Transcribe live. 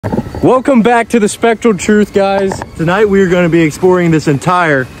Welcome back to the Spectral Truth, guys. Tonight we are going to be exploring this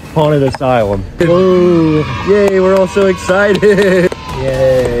entire haunted asylum. Whoa! Yay, we're all so excited!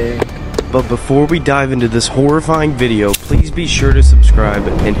 Yay! But before we dive into this horrifying video, please be sure to subscribe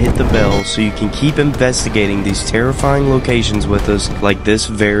and hit the bell so you can keep investigating these terrifying locations with us, like this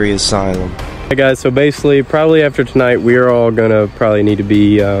very asylum. Hey guys, so basically, probably after tonight, we are all gonna probably need to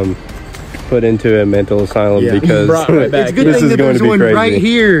be put into a mental asylum because it's a good this thing is that going there's to be one crazy. right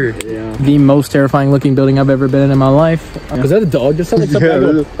here. Yeah. The most terrifying looking building I've ever been in my life. Is that a dog? Just sounded like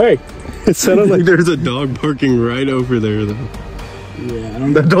something. Hey, it sounded like there's a dog barking right over there, though. Yeah, I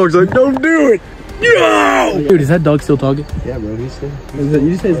don't that dog's like, don't do it! No! Dude, is that dog still talking? Yeah, bro, he's still.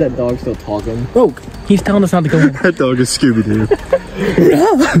 You say is that dog still talking? Bro, he's telling us not to go in. That dog is Scooby-Doo.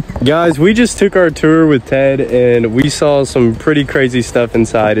 Guys, we just took our tour with Ted and we saw some pretty crazy stuff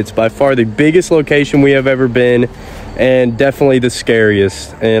inside. It's by far the biggest location we have ever been and definitely the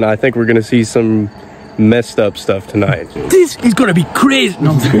scariest. And I think we're gonna see some messed up stuff tonight. This is gonna be crazy.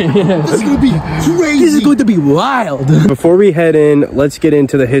 No, this is gonna be crazy. This is going to be wild. Before we head in, let's get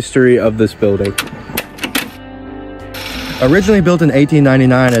into the history of this building. Originally built in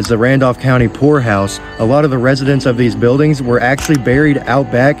 1899 as the Randolph County poorhouse, a lot of the residents of these buildings were actually buried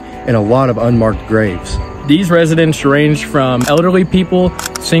out back in a lot of unmarked graves. These residents range from elderly people,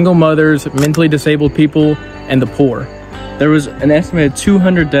 single mothers, mentally disabled people, and the poor. There was an estimated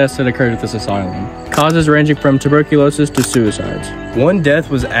 200 deaths that occurred at this asylum, causes ranging from tuberculosis to suicides. One death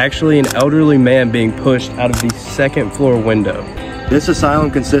was actually an elderly man being pushed out of the second floor window. This asylum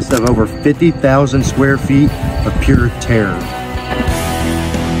consists of over 50,000 square feet of pure terror.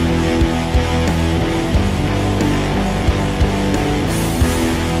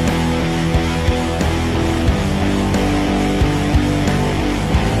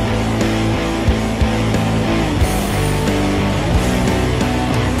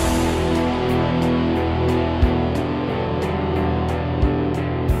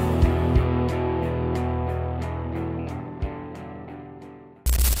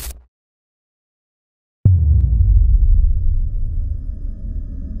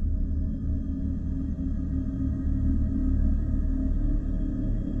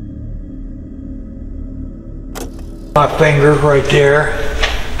 My finger right there.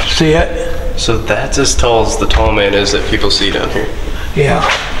 See it? So that's as tall as the tall man is that people see down here. Yeah.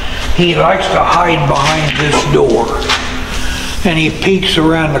 He likes to hide behind this door. And he peeks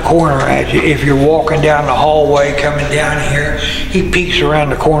around the corner at you. If you're walking down the hallway coming down here, he peeks around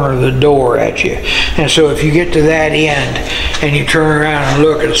the corner of the door at you. And so if you get to that end and you turn around and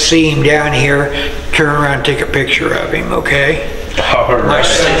look and see him down here, turn around and take a picture of him, okay? All right.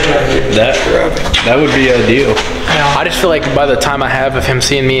 That would be ideal. I just feel like by the time I have of him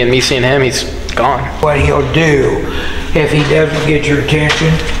seeing me and me seeing him, he's gone. What he'll do, if he doesn't get your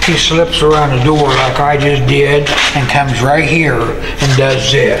attention, he slips around the door like I just did and comes right here and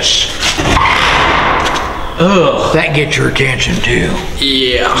does this. Ugh. That gets your attention too.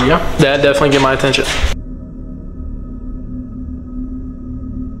 Yeah. That definitely get my attention.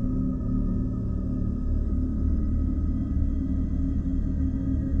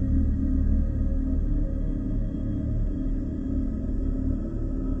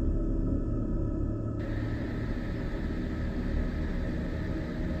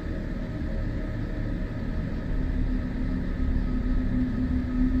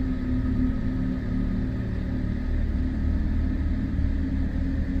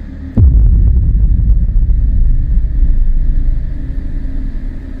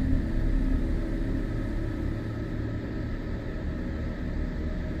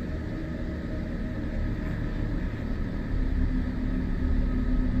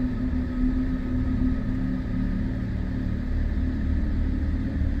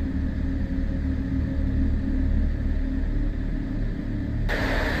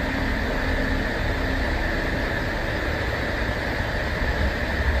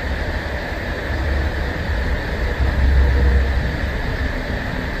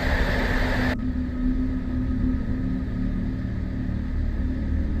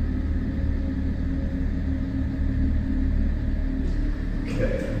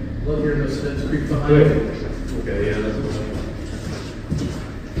 Look here, those steps creep behind you. Okay, yeah, that's what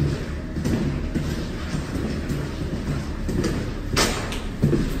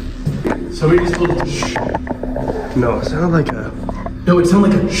Somebody just told shh. No, it sounded like a... No, it sounded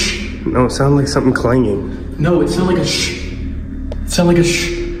like a shh. No, it sounded like something clanging. No, it sounded like a shh. It sounded like a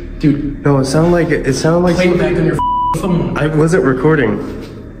shh. Dude. No, it sounded like... It sounded like... Play it back on your phone. I wasn't recording.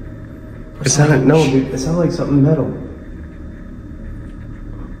 It sounded... No, it sounded like something metal.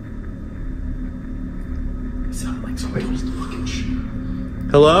 It sounded like somebody was fucking shh.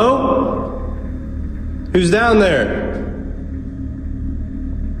 Hello? Who's down there?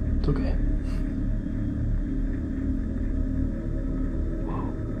 It's okay.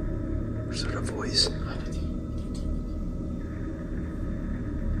 Where's that voice?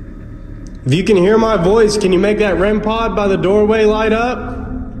 If you can hear my voice, can you make that REM pod by the doorway light up?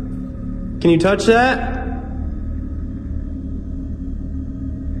 Can you touch that?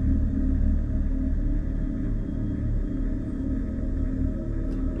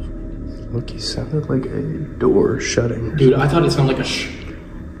 Look, he sounded like a door shutting. Dude, I thought it sounded like a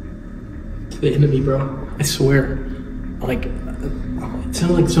to the end of me, bro. I swear. Like, it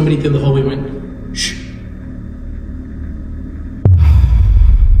sounded like somebody through the hallway went, shh.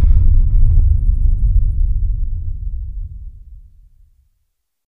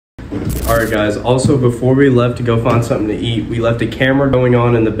 Alright guys, also before we left to go find something to eat, we left a camera going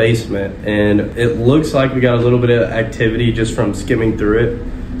on in the basement, and it looks like we got a little bit of activity just from skimming through it.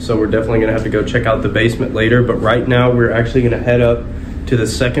 So we're definitely gonna have to go check out the basement later, but right now we're actually gonna head up to the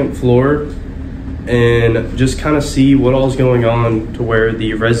second floor and just kind of see what all's going on to where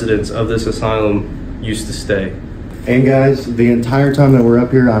the residents of this asylum used to stay. And guys, the entire time that we're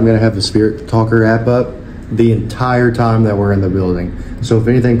up here, I'm gonna have the Spirit Talker app up the entire time that we're in the building. So if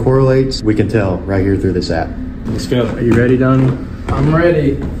anything correlates, we can tell right here through this app. Let's go. Are you ready, Donnie? I'm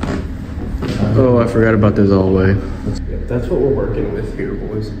ready. Oh, I forgot about this hallway. That's what we're working with here,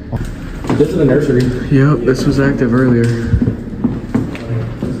 boys. This is the nursery. Yep, this was active earlier.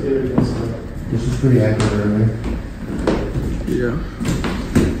 This is pretty active earlier. Yeah.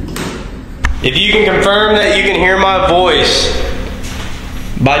 If you can confirm that you can hear my voice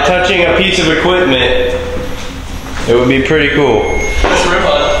by touching a piece of equipment, it would be pretty cool. It's REM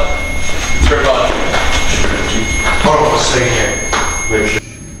pod. It's REM pod. Hold on a second here.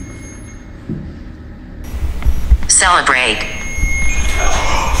 Celebrate.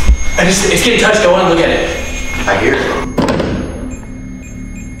 It's getting touched. Go on, look at it. I hear it.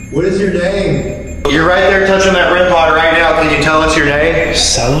 What is your name? You're right there touching that REM pod right now. Can you tell us your name?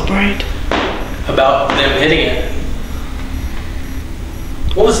 Celebrate? About them hitting it.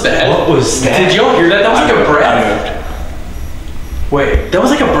 What was that? What was that? Did y'all hear that? That was like a breath. Wait, that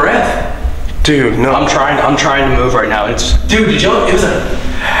was like a breath. Dude, no. I'm trying to move right now. Dude, did y'all? It was a.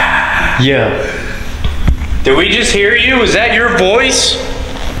 Yeah. Did we just hear you? Was that your voice?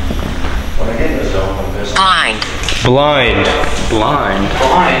 Blind. Blind.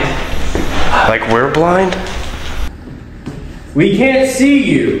 Blind. Like we're blind? We can't see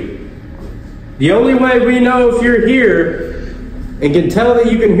you. The only way we know if you're here and can tell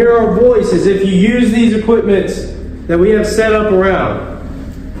that you can hear our voice is if you use these equipments that we have set up around.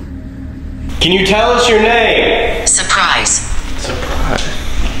 Can you tell us your name? Surprise. Surprise.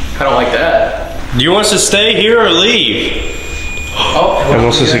 I don't like that. Do you want us to stay here or leave? Oh, I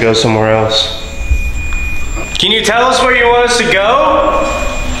want us to go somewhere else. Can you tell us where you want us to go?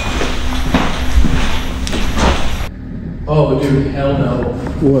 Oh, dude, hell no.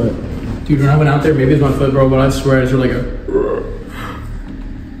 What? Dude, when I went out there, maybe it's my foot, bro, but I swear it's really like a.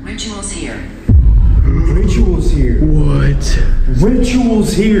 Rituals here. Rituals here. What?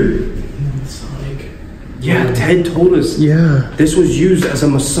 Rituals here. Sonic. Yeah, Ted told us. Yeah. This was used as a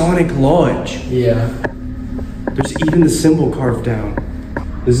Masonic lodge. Yeah. There's even the symbol carved down.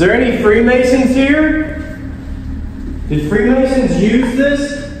 Is there any Freemasons here? Did Freemasons use this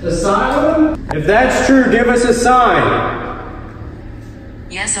asylum? If that's true, give us a sign.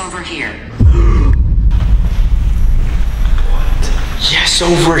 Yes, over here. Yes,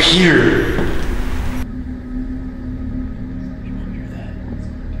 over here.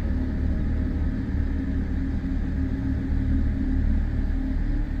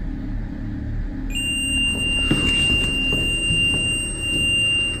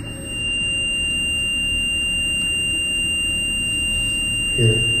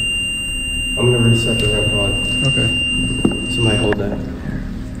 Here. I'm gonna reset the REM pod. Okay. Somebody hold that.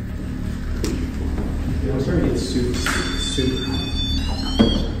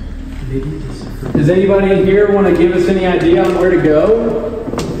 Does anybody here want to give us any idea on where to go?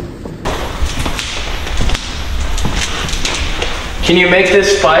 Can you make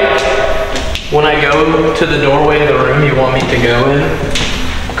this spike when I go to the doorway of the room you want me to go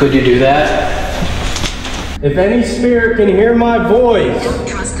in? Could you do that? If any spirit can hear my voice. Don't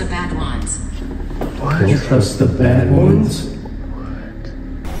trust the bad ones. What? You trust the bad ones?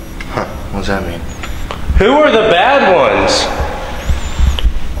 Huh, what does that mean? Who are the bad ones?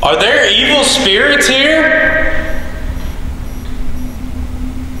 Are there evil spirits here?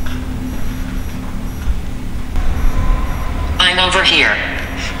 I'm over here.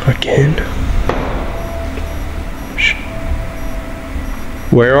 Again?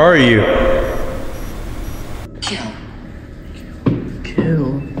 Where are you? Kill.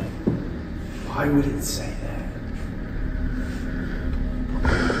 Kill. Why would it say that?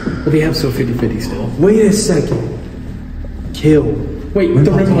 Well, they have so 50-50 still. Wait a second. Kill. Wait,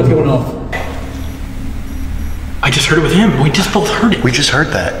 the red one's going off. I just heard it with him. We just both heard it. We just heard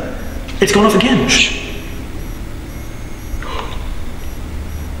that. It's going off again. Shh.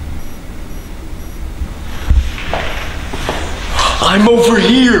 I'm over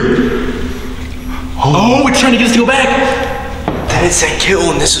here. Oh, it's trying to get us to go back. Then it said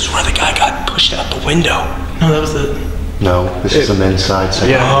kill, and this is where the guy got pushed out the window. No, that was the... No, this is the men's side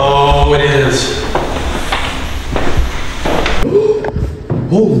section. Yeah. Oh, it is.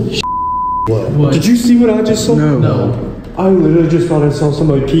 Holy shit. What? Did you see what I just saw? No. I literally just thought I saw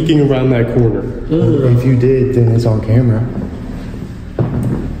somebody peeking around that corner. If you did, then it's on camera.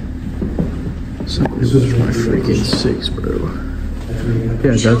 This was my freaking 6, bro.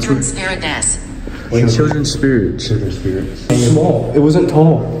 Yeah, that's Children what... spiritus. Children's spirits. Children's spirits. Small. It wasn't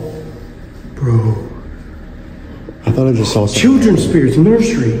tall. Bro. I thought I just saw something. Children's spirits,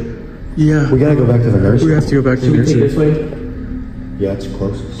 nursery. Yeah. We gotta go back to the nursery. We have to go back to the Take this nursery. way. Yeah, it's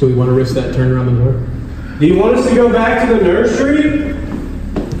closest. Do we want to risk that turn around the door? Do you want us to go back to the nursery?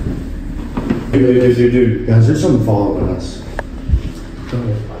 Dude. Guys, there's something following us.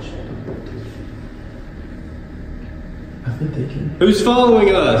 I think they can. Who's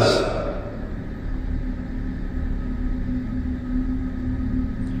following us?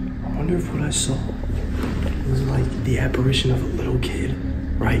 I wonder if what I saw was like the apparition of a little kid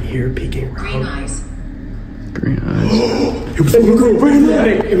right here peeking Green around. eyes. Green eyes. It was the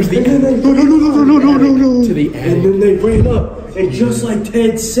It was the no. To the And then they ran up, and just like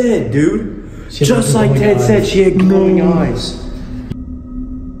Ted said, dude, just like Ted said, she had glowing eyes.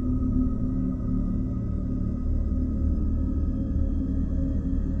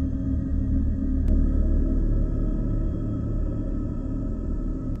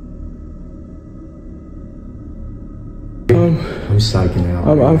 I'm psyching out.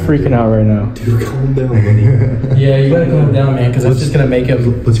 I'm freaking out right now. Dude, calm down, buddy. Yeah, you gotta calm down, man, because that's just gonna make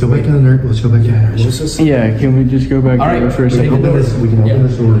him. Let's go back to the nursery. Let's go back to the nursery. Yeah, can we just go back All right, there for a take the second? door. We can open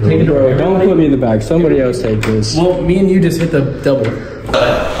this door. Take the door. Don't put me in the back. Somebody else take this. Well, me and you just hit the double.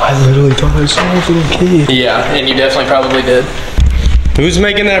 I literally thought I saw a little kid. Yeah, and you definitely probably did. Who's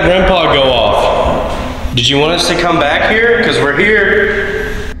making that REM pod go off? Did you want us to come back here? Because we're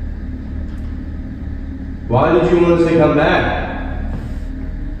here. Why did you want us to come back?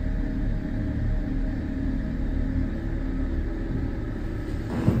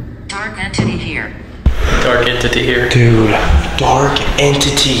 Dark entity here. Dark entity here. Dude, dark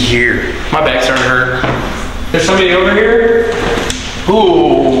entity here. My back's starting to hurt. There's somebody over here.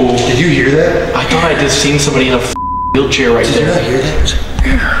 Ooh. Did you hear that? I thought I just seen somebody in a wheelchair right Did you there. not hear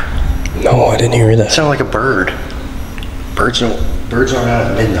that? No, I didn't hear that. It sounded like a bird. Birds aren't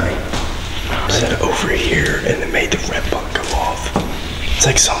out at midnight. I said over here, and it made the REM pod go off. It's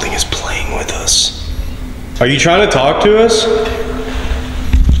like something is playing with us. Are you trying to talk to us?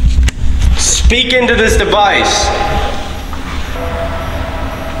 Speak into this device.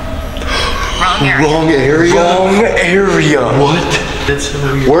 Wrong area. Wrong area? Wrong area. What? That's so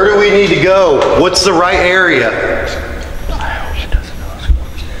weird. Where do we need to go? What's the right area?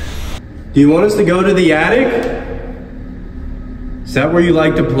 Do you want us to go to the attic? Is that where you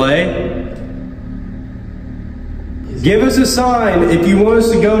like to play? Give us a sign if you want us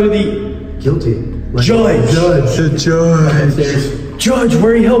to go to the Guilty. judge. The judge. Upstairs. Judge,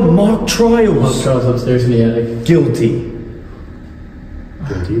 where he held mock trials. Charles upstairs in the attic. Guilty.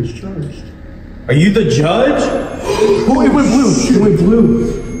 Guilty is charged. Are you the judge? Oh, it went blue. It went blue.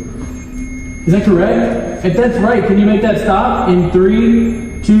 Is that correct? If that's right, can you make that stop in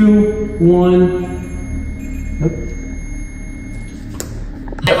 3, 2, 1?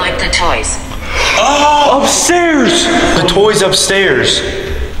 I like the toys. Oh, upstairs! The toy's upstairs.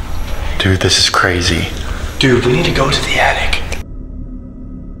 Dude, this is crazy. Dude, we need to go to the attic.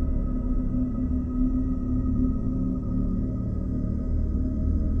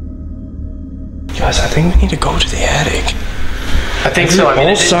 Guys, I think we need to go to the attic. I think so. I mean,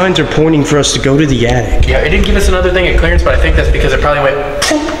 All signs are pointing for us to go to the attic. yeah, it didn't give us another thing at clearance, but I think that's because it probably went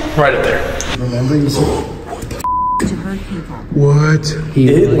right up there. Remember you said To hurt people. What?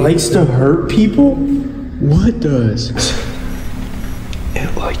 It likes to hurt people? What does?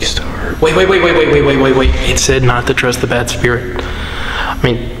 It likes to hurt. Wait. It said not to trust the bad spirit. I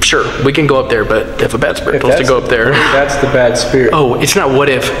mean, sure, we can go up there, but if a bad spirit wants to go up there. That's the bad spirit. Oh, it's not what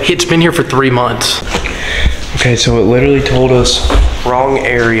if. It's been here for 3 months. Okay, so it literally told us wrong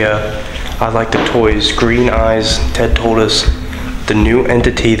area. I like the toys, green eyes. Ted told us The new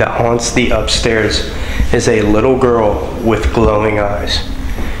entity that haunts the upstairs is a little girl with glowing eyes.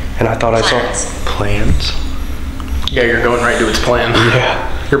 And I thought I saw plans. Yeah, you're going right to its plan.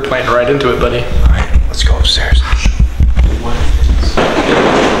 Yeah. You're playing right into it, buddy. Alright, let's go upstairs.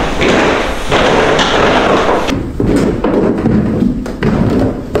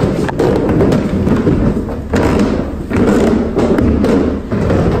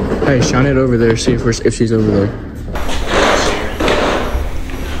 Hey, shine it over there. See if she's over there.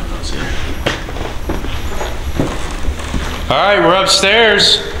 All right, we're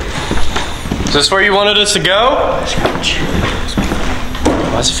upstairs. Is this where you wanted us to go?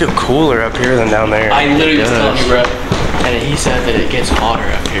 Why does it feel cooler up here than down there? I literally was telling you, bro. And he said that it gets hotter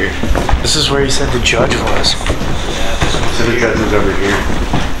up here. This is where he said the judge was. So the judge is over here.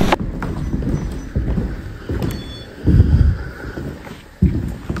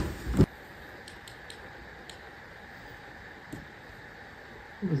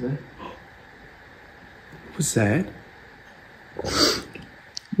 What was that? What was that?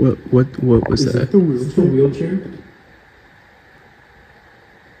 What was that? The wheelchair?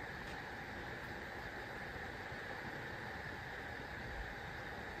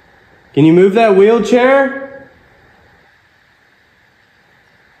 Can you move that wheelchair?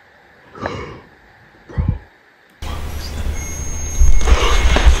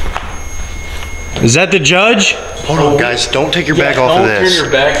 Is that the judge? Hold on, guys. Don't take your back off of this. Don't turn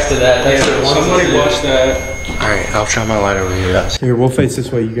your backs to that. That's the one Somebody watch that. Alright, I'll try my light over here. Here, we'll face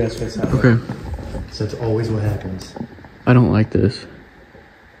this way. You guys face that way. Okay. So that's always what happens. I don't like this.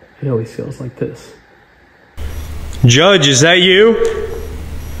 It always feels like this. Judge, is that you?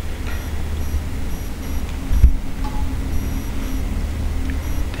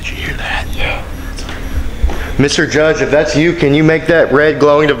 Did you hear that? Yeah. Mr. Judge, if that's you, can you make that red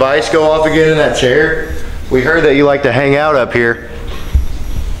glowing device go off again in that chair? We heard that you like to hang out up here.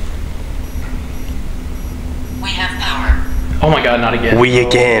 We have power. Oh my god, not again. We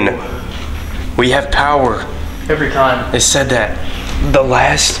again. We have power. Every time. It said that. The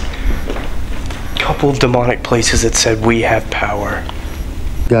last couple of demonic places it said we have power.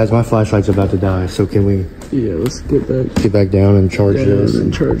 Guys, my flashlight's about to die, so can we Yeah, let's get get back down and charge this?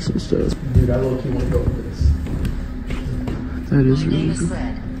 and charge some stuff. Dude, I low-key want to go with this. That is My name really is good.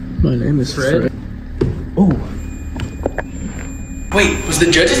 Fred. My name is Fred. Oh. Wait, was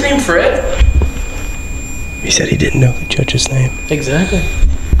the judge's name Fred? He said he didn't know the judge's name. Exactly.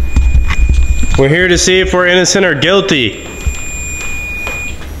 We're here to see if we're innocent or guilty.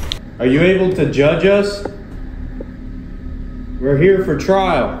 Are you able to judge us? We're here for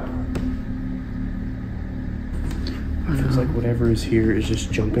trial. It feels like whatever is here is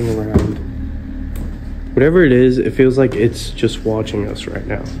just jumping around. Whatever it is, it feels like it's just watching us right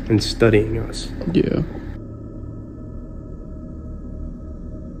now and studying us. Yeah.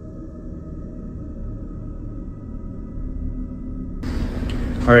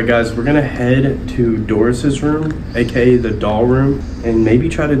 Alright guys, we're gonna head to Doris's room, aka the doll room, and maybe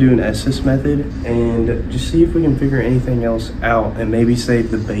try to do an Estes method and just see if we can figure anything else out and maybe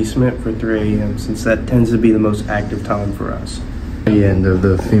save the basement for 3 a.m. since that tends to be the most active time for us. The end of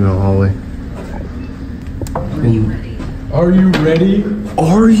the female hallway. Are you ready? Are you ready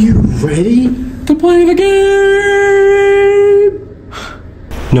Are you ready? to play the game?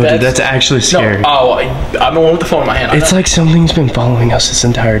 No, dude, that's actually scary. No, oh, I'm the one with the phone in my hand. It's like something's been following us this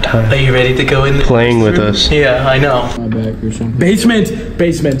entire time. Are you ready to go in? Playing with us. Yeah, I know. My back or something. Basement.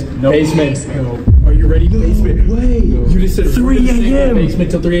 Basement. No. Are you ready? Basement. Wait. You just said 3 a.m.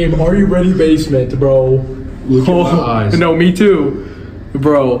 Basement till 3 a.m. Are you ready? Basement, bro. Look at my eyes. No, me too,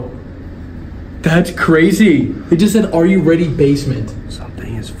 bro. That's crazy. It just said, "Are you ready?" Basement.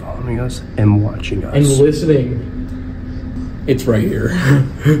 Something is following us and watching us. And listening. It's right here. I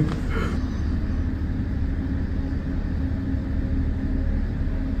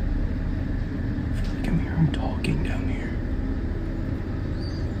can hear him talking down here.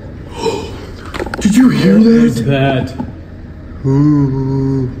 Did you hear that?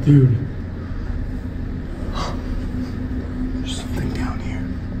 Ooh. Dude. There's something down here.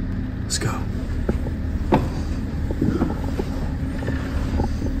 Let's go.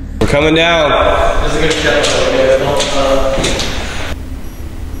 We're coming down.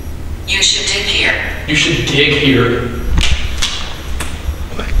 You should dig here. You should dig here.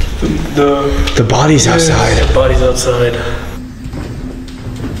 The body's outside. The body's outside.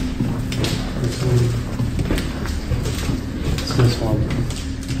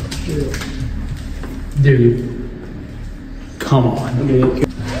 Dude. Come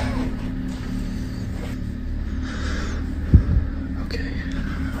on.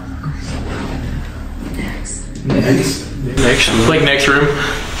 Next. Next Like next room.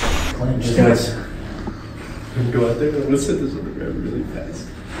 Guys, we can go out there. Let's set this on the ground really fast.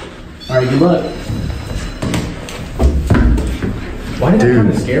 Alright, good luck. Why did that kind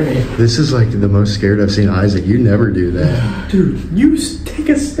of scare me? This is like the most scared I've seen Isaac. You never do that. Dude, you take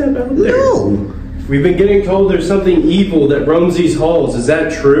a step out there. No! We've been getting told there's something evil that roams these halls. Is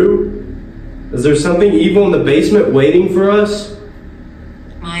that true? Is there something evil in the basement waiting for us?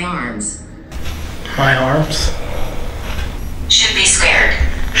 My arms. My arms. Should be scared.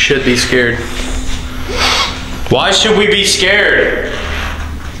 Should be scared. Why should we be scared?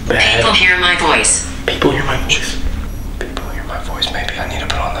 People hear my voice. People hear my voice. People hear my voice. Maybe I need to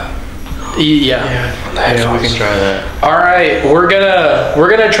put on the Yeah. on the headphones. We can try that. All right, we're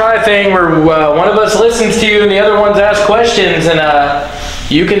gonna try a thing where one of us listens to you and the other ones ask questions, and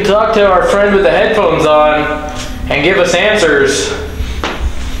you can talk to our friend with the headphones on and give us answers,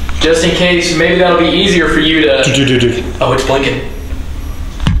 just in case. Maybe that'll be easier for you to. Oh, it's blinking.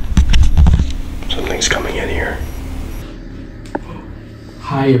 Something's coming in here.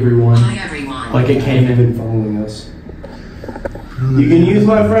 Hi, everyone. Hi, everyone. Like it came in. Been following us. You can use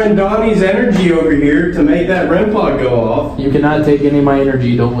my friend Donnie's energy over here to make that REM pod go off. You cannot take any of my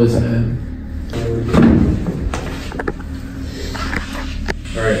energy. Don't listen to him.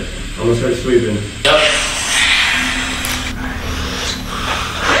 Alright, I'm gonna start sweeping.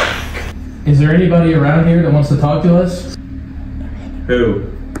 Is there anybody around here that wants to talk to us? Who?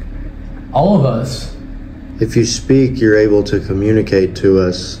 All of us. If you speak, you're able to communicate to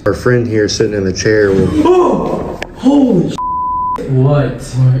us. Our friend here sitting in the chair will... Oh! Holy What?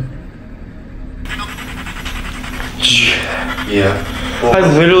 Yeah.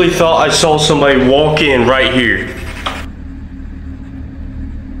 I literally thought I saw somebody walk in right here.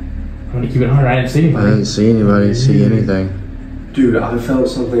 I'm gonna keep it 100. I didn't see I anybody. didn't see anybody see anything. Dude, I felt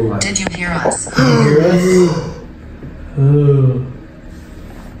something like... Did you hear us? You hear us? Oh.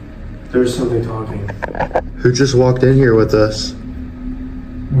 There's something talking. Who just walked in here with us?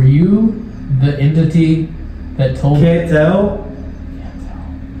 Were you the entity that told? Can't tell?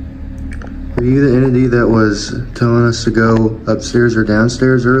 Were you the entity that was telling us to go upstairs or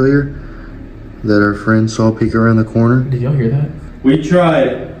downstairs earlier? That our friend saw peek around the corner? Did y'all hear that? We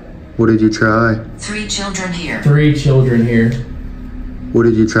tried. What did you try? 3 children here. 3 children here. What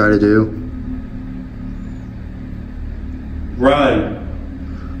did you try to do? Run.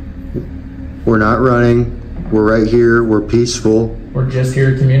 We're not running. We're right here. We're peaceful. We're just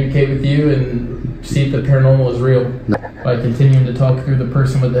here to communicate with you and see if the paranormal is real. By continuing to talk through the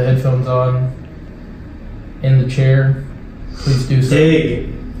person with the headphones on in the chair. Please do so.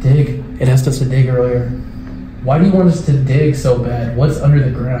 Dig. Dig. It asked us to dig earlier. Why do you want us to dig so bad? What's under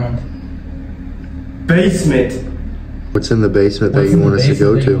the ground? Basement. What's in the basement What's that you in the want us to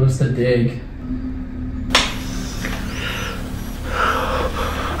go basement that you want to? us to dig?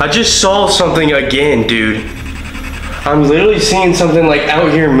 I just saw something again, dude. I'm literally seeing something like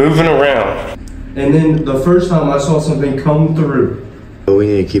out here moving around. And then the first time I saw something come through. But we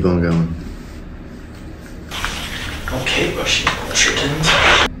need to keep on going. Okay, Washingtons.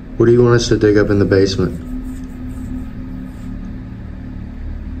 What do you want us to dig up in the basement?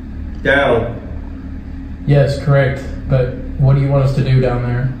 Down. Yes, correct. But what do you want us to do down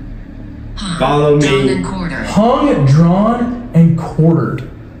there? Follow Drawn me. and quartered. Hung, drawn, and quartered.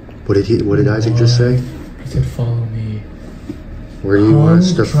 What did Isaac just say? He said, "Follow me." Where do you want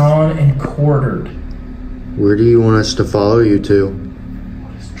us Hung, to drawn, and quartered. Where do you want us to follow you to?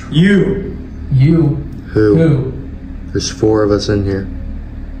 You. You. Who? There's 4 of us in here.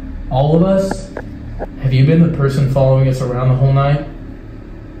 All of us? Have you been the person following us around the whole night?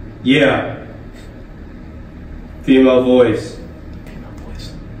 Yeah. Female voice.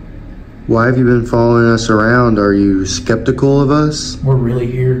 Why have you been following us around? Are you skeptical of us? We're really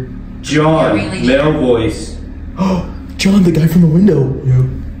here. John. You're really Male voice. John, the guy from the window. Yeah.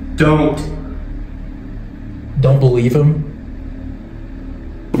 Don't. Don't believe him?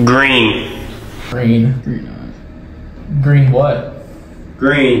 Green. Green. Green what?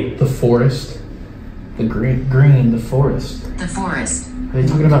 Green. The forest. The green, the forest. The forest. Are they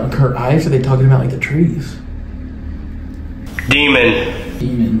talking about her eyes or are they talking about like the trees? Demon.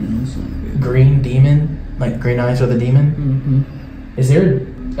 Demons. Green demon? Like green eyes are the demon? Mm-hmm. Is there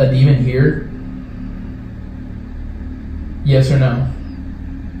a demon here? Yes or no?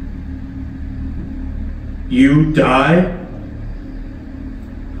 You die?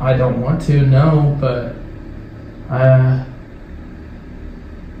 I don't want to, no, but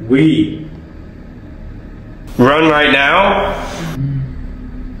We. Run right now?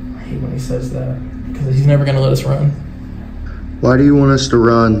 I hate when he says that because he's never gonna let us run. Why do you want us to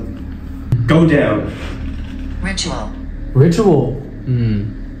run? Go down. Ritual. Ritual.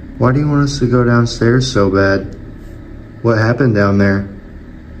 Why do you want us to go downstairs so bad? What happened down there?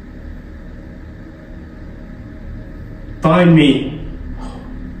 Find me.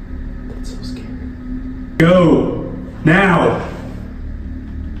 That's so scary. Go. Now.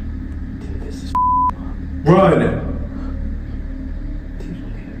 Dude, this is Run. Dude,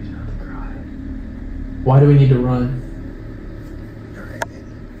 look at him, he's about to cry. Why do we need to run?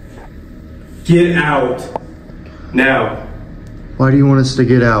 Get out. Now. Why do you want us to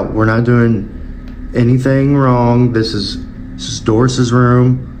get out? We're not doing anything wrong. This is Doris's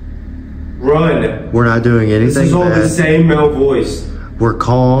room. Run. We're not doing anything This is all bad. the same male voice. We're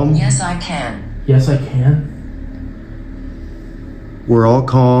calm. Yes, I can. Yes, I can. We're all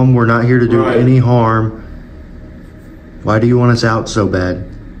calm. We're not here to do Right. any harm. Why do you want us out so bad?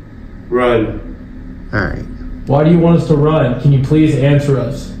 Run. All right. Why do you want us to run? Can you please answer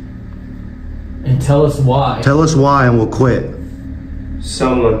us? And tell us why. Tell us why and we'll quit.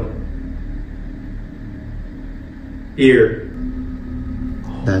 Someone. Here.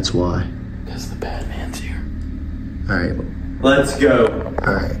 That's why. Because the bad man's here. All right. Let's go.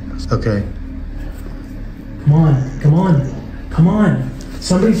 All right. Okay. Come on, come on, come on.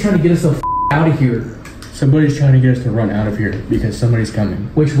 Somebody's trying to get us the out of here. Somebody's trying to get us to run out of here because somebody's coming.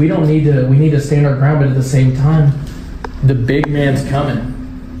 Which we don't need to, we need to stand our ground, but at the same time, the big man's coming.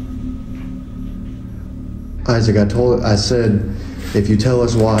 Isaac, I said, if you tell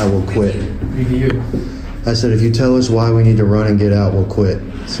us why, we'll quit. Review. I said, if you tell us why we need to run and get out, we'll quit.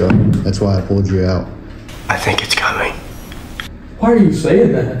 So that's why I pulled you out. I think it's coming. Why are you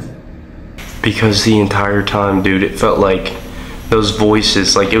saying that? Because the entire time, dude, it felt like those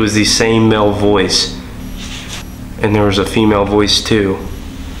voices, like it was the same male voice. And there was a female voice too.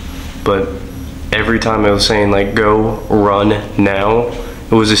 But every time I was saying like, go, run, now,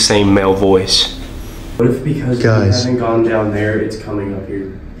 it was the same male voice. What if because we haven't gone down there, it's coming up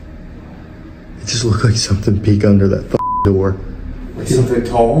here? It just looked like something peek under that door. Like something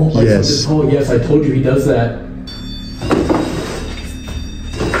tall? Like Yes. something tall? Yes, I told you he does that.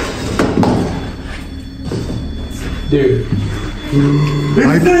 Dude.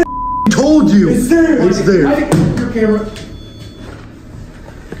 I told you. It's there. It's there. Your camera.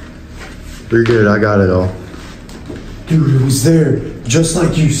 You're good. I got it all. Dude, it was there, just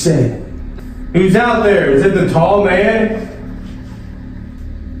like you said. Who's out there? Is it the tall man?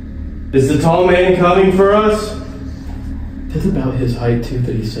 Is the tall man coming for us? That's about his height too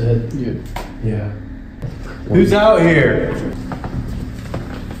that he said. Yeah. Who's out here?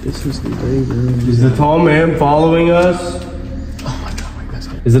 This was the day room. Is the tall man following us? Oh my god, my best.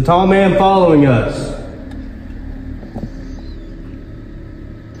 Is the tall man following us?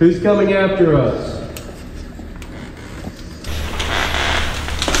 Who's coming after us?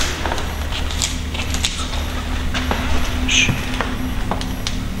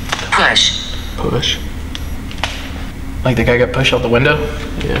 Push. Push. Like the guy got pushed out the window?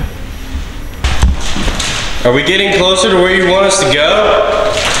 Yeah. Are we getting closer to where you want us to go?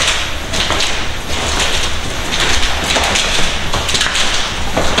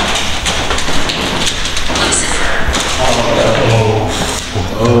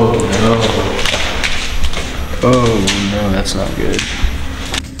 Oh no, that's not good.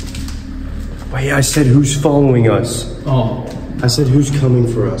 Wait, I said who's following us? Oh. I said who's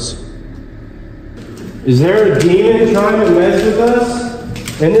coming for us? Is there a demon trying to mess with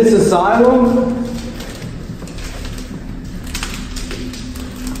us in this asylum?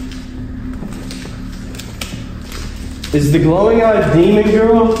 Is the glowing-eyed demon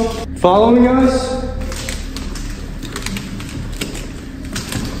girl following us?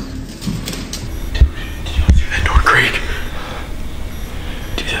 That door creak.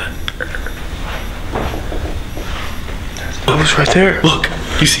 Do that. Oh, it was right there. Look,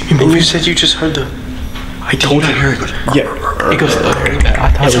 you see me move. You said you just heard the. I told you. Here it goes. Yeah. It goes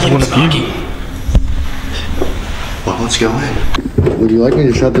I thought it was one of you. Well, let's go in. Would you like me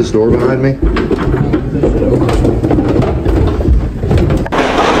to shut this door behind me?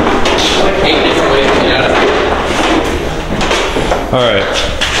 Alright,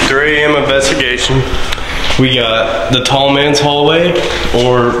 3 a.m. investigation. We got the tall man's hallway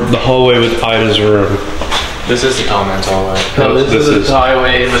or the hallway with Ida's room. This is the tall man's hallway. No, this this is is- the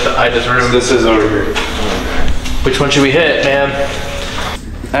highway with the Ida's room. This is over here. Which one should we hit, man?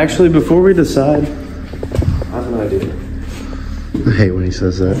 Actually, before we decide, I have an idea. I hate when he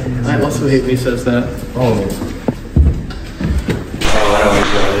says that. I also hate when he says that.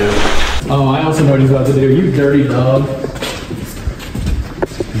 Oh, I also know what he's about to do. You dirty dog.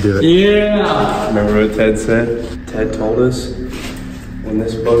 Do it. Yeah. Remember what Ted said? Ted told us when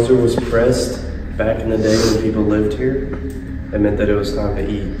this buzzer was pressed, Back in the day when people lived here, it meant that it was time to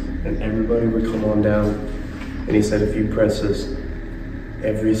eat. And everybody would come on down. And he said if you press this,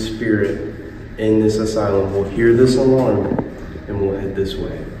 every spirit in this asylum will hear this alarm and will head this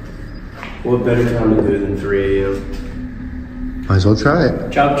way. What better time to do it than 3 a.m.? Might as well try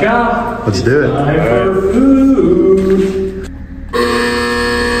it. Chop chop. Let's do it. Time for food.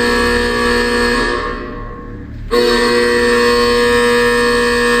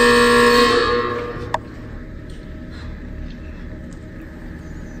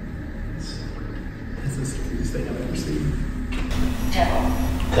 This is the cutest thing I've ever seen. Devil.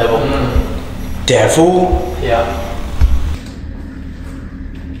 Devil? Yeah.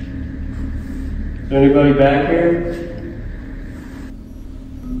 Is there anybody back here?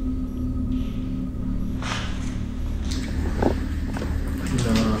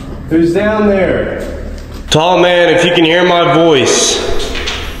 Who's down there? Tall man, if you can hear my voice,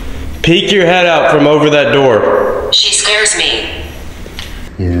 peek your head out from over that door. She scares me.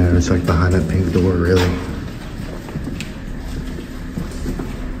 Yeah, it's like behind that pink door, really.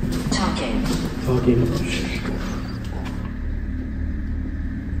 Talking.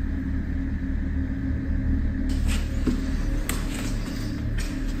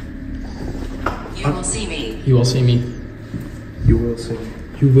 You will see me. You will see me. You will see.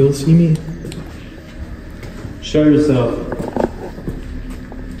 You will see me. Show yourself.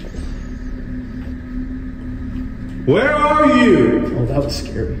 Where are you? Oh, that was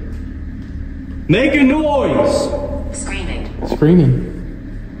scary. Make a noise. Screaming.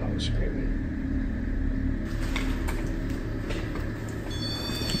 Screaming. I was screaming.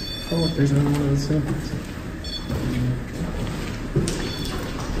 Oh, there's another one of those samples.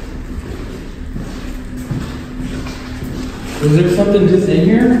 Was there something just in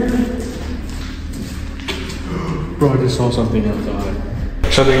here? Bro, I just saw something outside.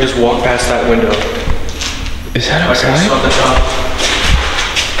 Something just walked past that window. Is that Like I outside? saw the top.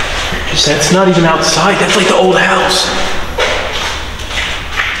 That's not even outside. That's like the old house.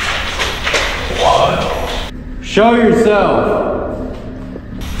 Show yourself.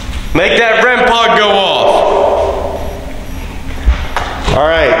 Make that REM pod go off. All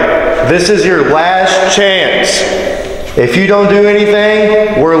right, this is your last chance. If you don't do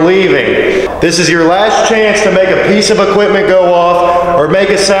anything, we're leaving. This is your last chance to make a piece of equipment go off or make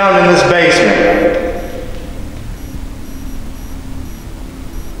a sound in this basement.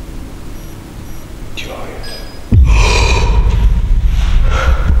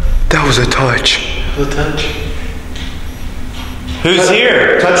 That was a touch. The touch. Who's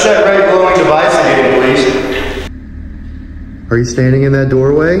here? Touch that red glowing device again, please. Are you standing in that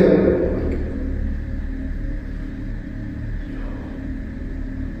doorway?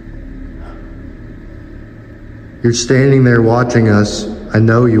 You're standing there watching us. I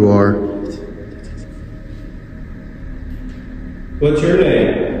know you are. What's your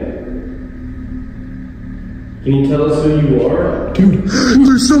name? Can you tell us who you are? Dude,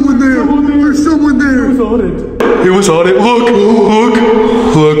 There's someone there! There's someone there! who's on it? It was on it. Look.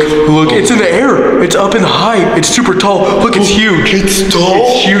 It's in the air. It's up in the height. It's super tall. Look, it's huge. It's tall.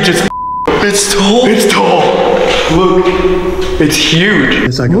 It's huge. It's tall. It's tall. Look. It's huge.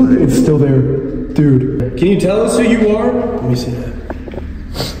 It's like, Look, it's still there. Dude. Can you tell us who you are? Let me see that.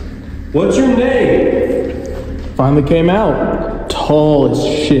 What's your name? Finally came out. Tall as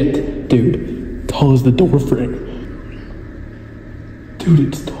shit, dude. Tall as the door frame. Dude,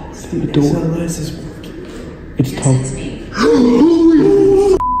 it's tall as the door. SLS is working. It's Yes, tall. it's me.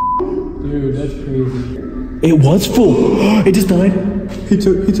 Dude, that's crazy. It was full. It just died. He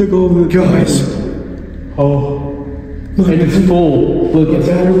took all of it. Guys. Oh. And it's full. Look, it's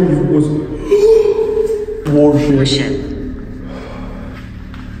battery was warship. Shit.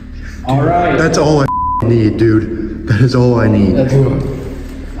 Alright. that's all I need, dude. That is all I need. That's good.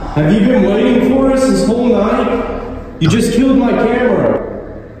 Have you been waiting for us this whole night? You just killed my camera.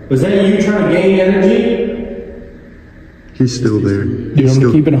 Was that you trying to gain energy? He's still there. Dude, He's I'm still...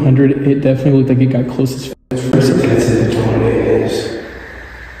 gonna keep it 100. It definitely looked like it got close as f. That's it, what it is.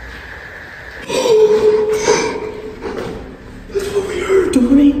 That's what we heard,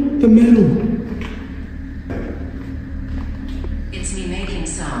 Donnie. The metal. It's me making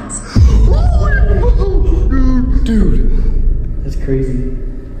sounds. Dude. That's crazy.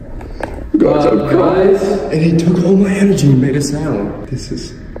 Guys, and he took all my energy and made a sound. This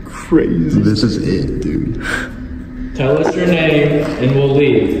is crazy. This is it, dude. Tell us your name and we'll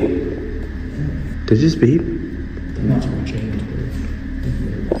leave. Did you just beep?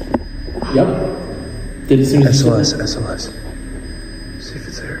 Yep. Did as soon as SLS. See if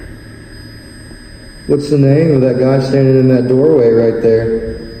it's there. What's the name of that guy standing in that doorway right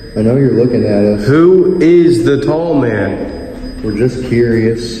there? I know you're looking at us. Who is the tall man? We're just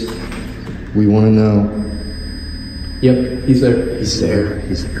curious. We want to know. Yep, he's there. He's there.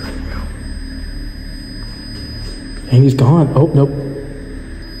 He's there. And he's gone. Oh, nope.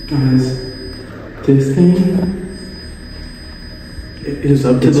 Guys, this thing is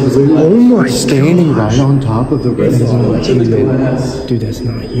up to the glass. Oh my standing right on top of the red zone. Up to the glass. Dude, that's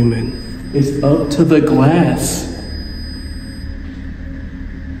not human. It's up to the glass.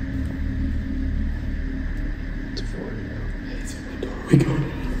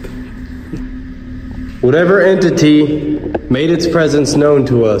 Whatever entity made its presence known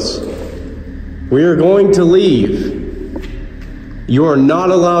to us, we are going to leave. You are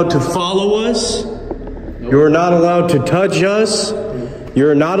not allowed to follow us. You are not allowed to touch us. You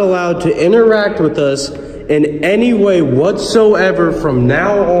are not allowed to interact with us in any way whatsoever from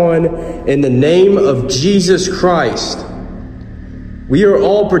now on in the name of Jesus Christ. We are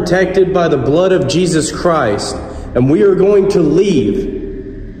all protected by the blood of Jesus Christ, and we are going to leave.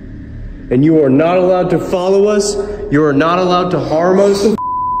 And you are not allowed to follow us. You are not allowed to harm us.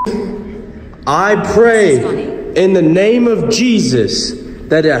 I pray in the name of Jesus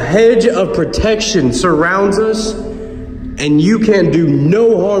that a hedge of protection surrounds us and you can do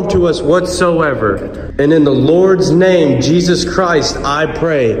no harm to us whatsoever. And in the Lord's name, Jesus Christ, I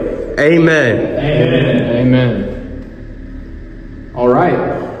pray. Amen. Amen. Amen. All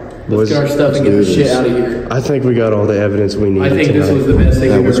right. Let's get our stuff and get the shit out of here. I think we got all the evidence we need. I think this was the best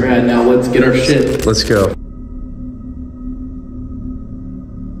thing we've ever had. Now let's get our shit. Let's go.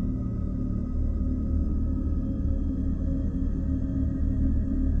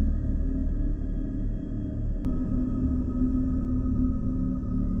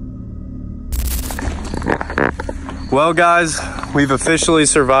 Well, guys, we've officially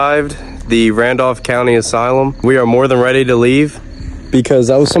survived the Randolph County Asylum. We are more than ready to leave because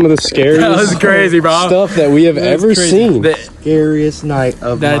that was some of the scariest that was crazy, bro. stuff that we have ever seen. The scariest night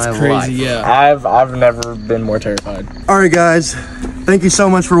of my life. That's crazy, yeah. I've never been more terrified. All right, guys. Thank you so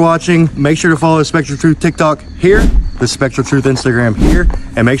much for watching. Make sure to follow the Spectral Truth TikTok here, the Spectral Truth Instagram here,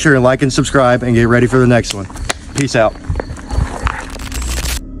 and make sure to like and subscribe and get ready for the next one. Peace out.